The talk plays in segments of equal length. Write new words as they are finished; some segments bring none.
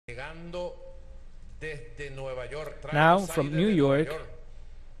Now, from New York,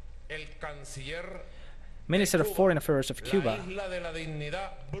 Minister of Foreign Affairs of Cuba,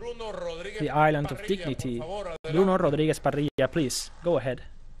 the Island of Dignity, Bruno Rodríguez Parrilla, please, go ahead.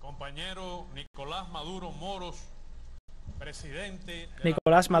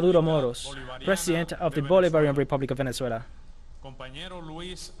 Nicolás Maduro Moros, President of the Bolivarian Republic of Venezuela.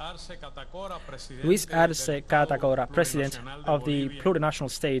 Luis Arce Catacora, President of the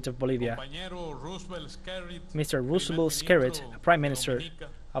Plurinational State of Bolivia. Mr. Roosevelt Skerrit, Prime Minister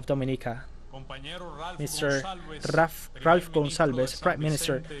of Dominica. Mr. Ralph Gonsalves, Prime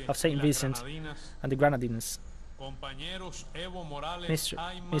Minister of Saint-Vincent and the Grenadines.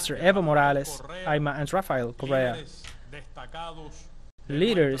 Mr. Evo Morales, Aima and Rafael Correa,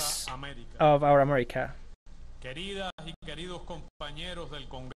 leaders of our America.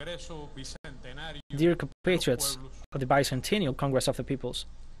 Dear compatriots of the Bicentennial Congress of the Peoples,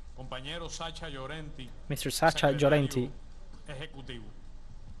 Mr. Sacha Llorenti,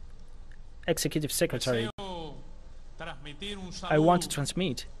 Executive Secretary, I want to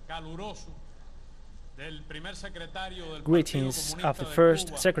transmit greetings of the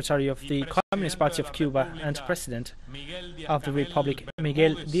first Secretary of the Communist Party of Cuba and President of the Republic,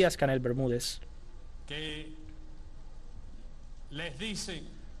 Miguel Díaz-Canel Bermúdez,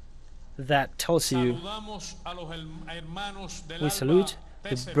 that tells you we salute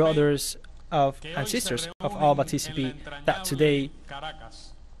the brothers of and sisters of ALBA-TCP that today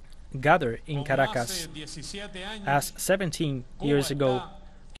gather in Caracas. As 17 years ago,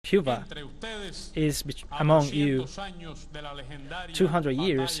 Cuba is among you 200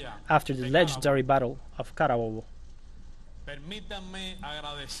 years after the legendary Battle of Carabobo.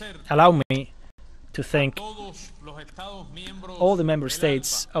 Allow me to thank all the member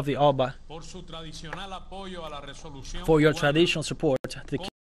states of the ALBA for your traditional support to the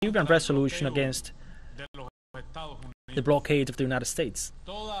Cuban resolution against the blockade of the United States.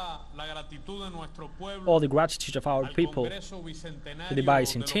 All the gratitude of our people to the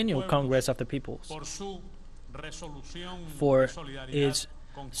Bicentennial Congress of the Peoples for its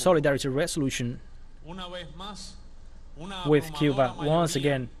solidarity resolution with Cuba. Once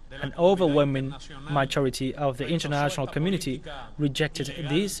again, an overwhelming majority of the international community rejected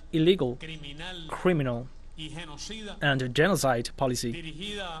this illegal, criminal, and genocide policy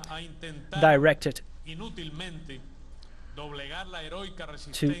directed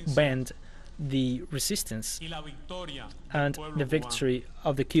to bend the resistance and the victory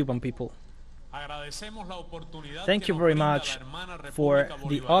of the Cuban people. Thank you very much for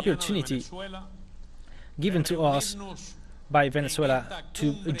the opportunity given to us by Venezuela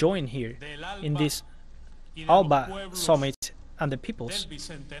to join here in this ALBA Summit and the peoples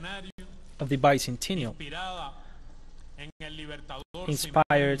of the Bicentennial,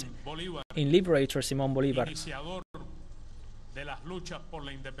 inspired in Liberator Simón Bolívar,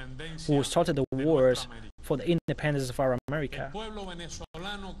 who started the wars for the independence of our America.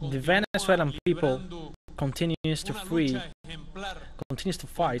 The Venezuelan people continues to fight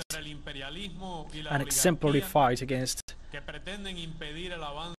an exemplary fight against the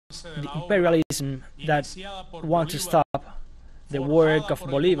imperialism that wants to stop the work of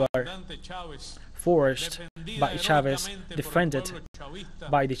Bolívar, forced by Chávez, defended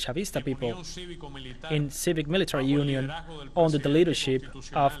by the Chavista people in civic-military union under the leadership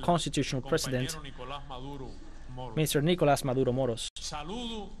of Constitutional President Mr. Nicolás Maduro Moros.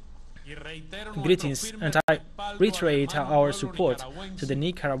 Greetings, and I reiterate our support to the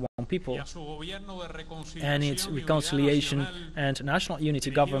Nicaraguan people and its reconciliation and national unity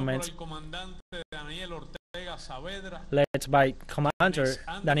government led by Commander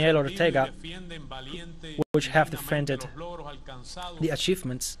Daniel Ortega, which have defended the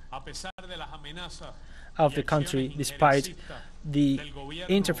achievements of the country despite the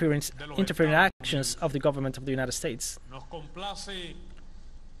interfering actions of the government of the United States.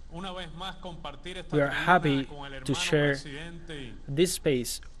 We are happy to share this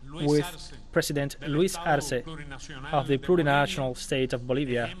space with President Luis Arce of the Plurinational State of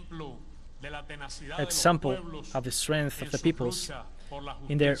Bolivia, example of the strength of the peoples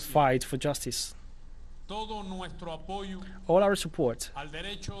in their fight for justice. All our support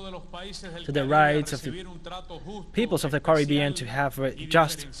to the rights of the peoples of the Caribbean to have a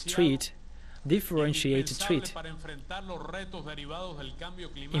just treat, differentiated treat,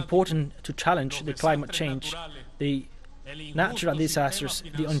 important to challenge the climate change, the natural disasters,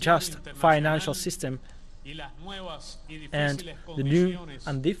 the unjust financial system, and the new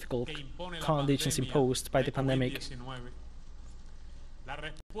and difficult conditions imposed by the pandemic.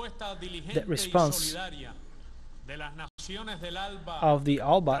 The response of the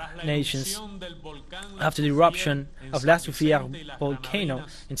ALBA nations after the eruption of La Sofia volcano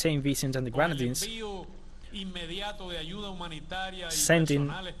in Saint-Vincent and the Grenadines,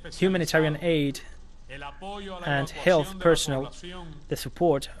 sending humanitarian aid and health personnel, the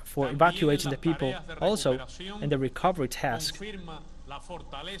support for evacuating the people, also in the recovery task.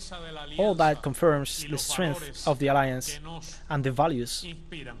 All that confirms the strength of the alliance and the values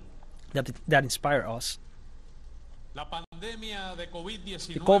that inspire us. The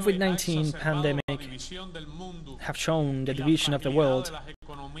COVID-19 pandemic have shown the division of the world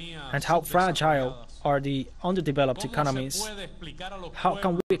and how fragile are the underdeveloped economies. How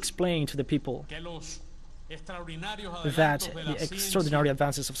can we explain to the people that the extraordinary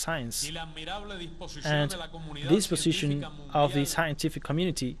advances of science and this position of the scientific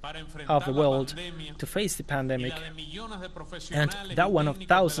community of the world to face the pandemic, and that one of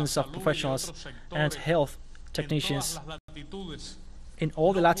thousands of professionals and health technicians in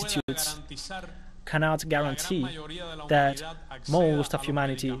all the latitudes cannot guarantee that most of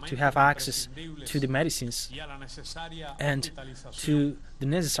humanity to have access to the medicines and to the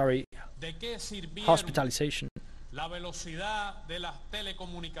necessary hospitalization?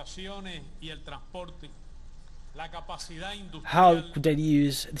 How could they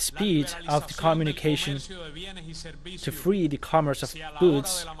use the speed of the communication to free the commerce of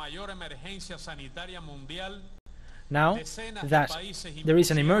goods? Now that there is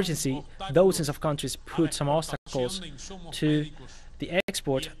an emergency, dozens of countries put some obstacles to the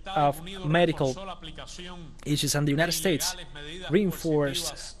export of medical issues, and the United States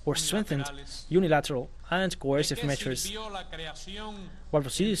reinforced or strengthened unilateral and coercive measures, what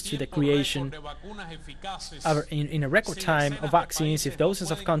was used to the creation in a record time of vaccines if dozens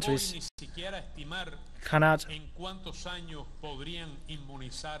of countries cannot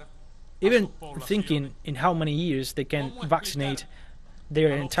even thinking in how many years they can vaccinate their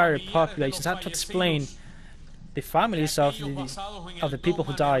entire populations. I have to explain the families of the people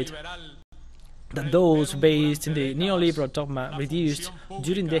who died, that those based in the neoliberal dogma reduced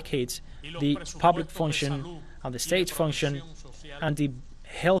during decades the public function and the state function and the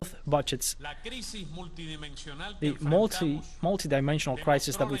health budgets. The multi-dimensional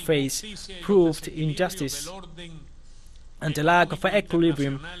crisis that we face proved injustice and the lack of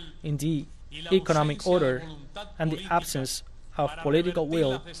equilibrium in the economic order and the absence of political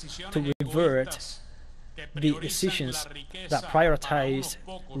will to revert the decisions that prioritized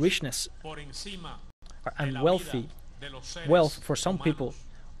richness and wealth for some people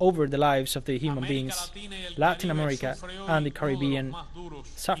over the lives of the human beings. Latin America and the Caribbean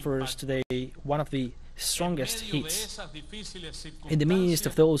suffers today one of the strongest hits. In the midst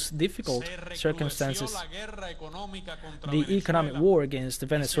of those difficult circumstances, the economic war against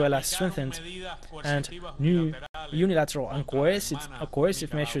Venezuela strengthened, and new unilateral and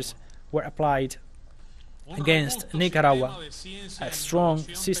coercive measures were applied against Nicaragua, a strong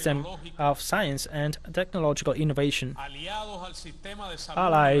system of science and technological innovation,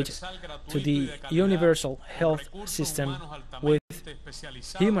 allied to the universal health system with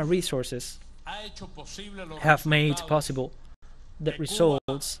human resources, have made possible the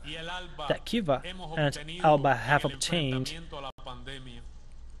results that Cuba and ALBA have obtained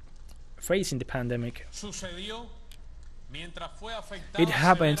facing the pandemic. It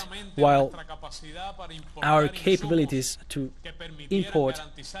happened while our capabilities to import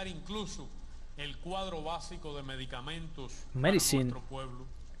medicine,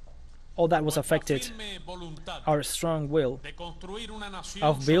 all that was affected, our strong will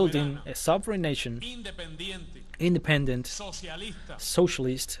of building a sovereign nation, independent,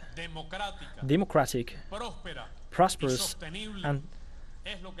 socialist, democratic, prosperous, and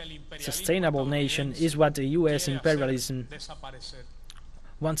sustainable nation is what the U.S. imperialism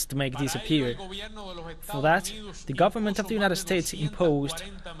wants to make disappear. For that, the government of the United States imposed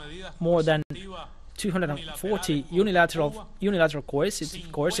more than 240 unilateral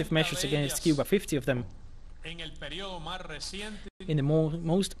coercive measures against Cuba, 50 of them in the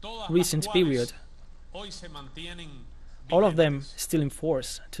most recent period. All of them still in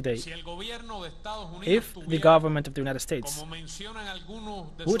force today. If the government of the United States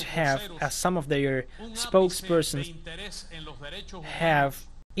would have, as some of their spokespersons have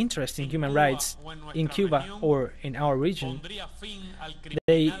interest in human rights in Cuba or in our region,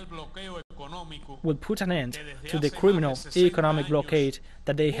 they would put an end to the criminal economic blockade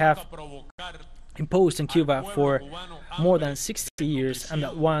that they have imposed in Cuba for more than 60 years and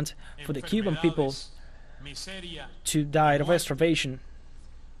that want for the Cuban people to die of starvation.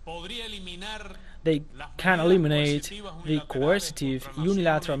 They can eliminate the coercive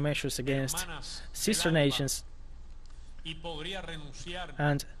unilateral measures against sister nations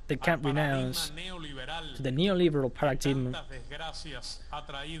and they can't renounce to the neoliberal paradigm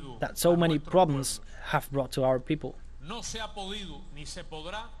that so many problems have brought to our people.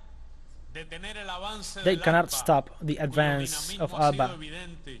 They cannot stop the advance of ALBA,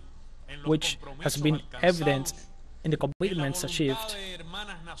 which has been evident in the commitments achieved,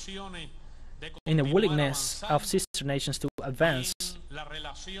 in the willingness of sister nations to advance,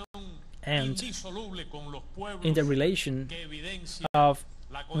 and in the relation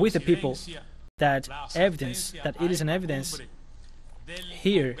with the people that it is an evidence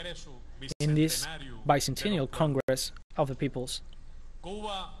here in this bicentennial Congress of the Peoples.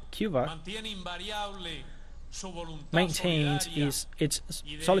 Cuba maintained its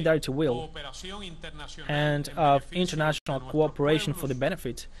solidarity will and of international cooperation for the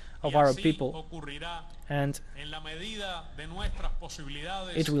benefit of our people, and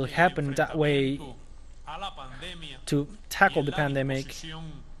it will happen that way to tackle the pandemic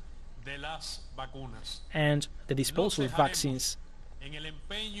and the disposal of vaccines.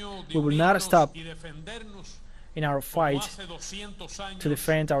 We will not stop in our fight to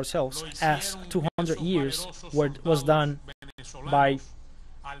defend ourselves, as 200 years was done by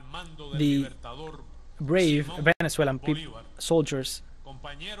the brave Venezuelan soldiers.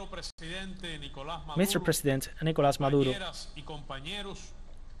 Mr. President Nicolás Maduro,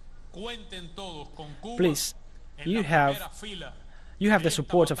 please, you have the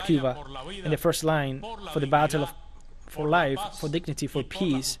support of Cuba in the first line for the battle for life, for dignity, for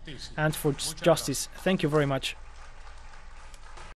peace, and for justice. Thank you very much.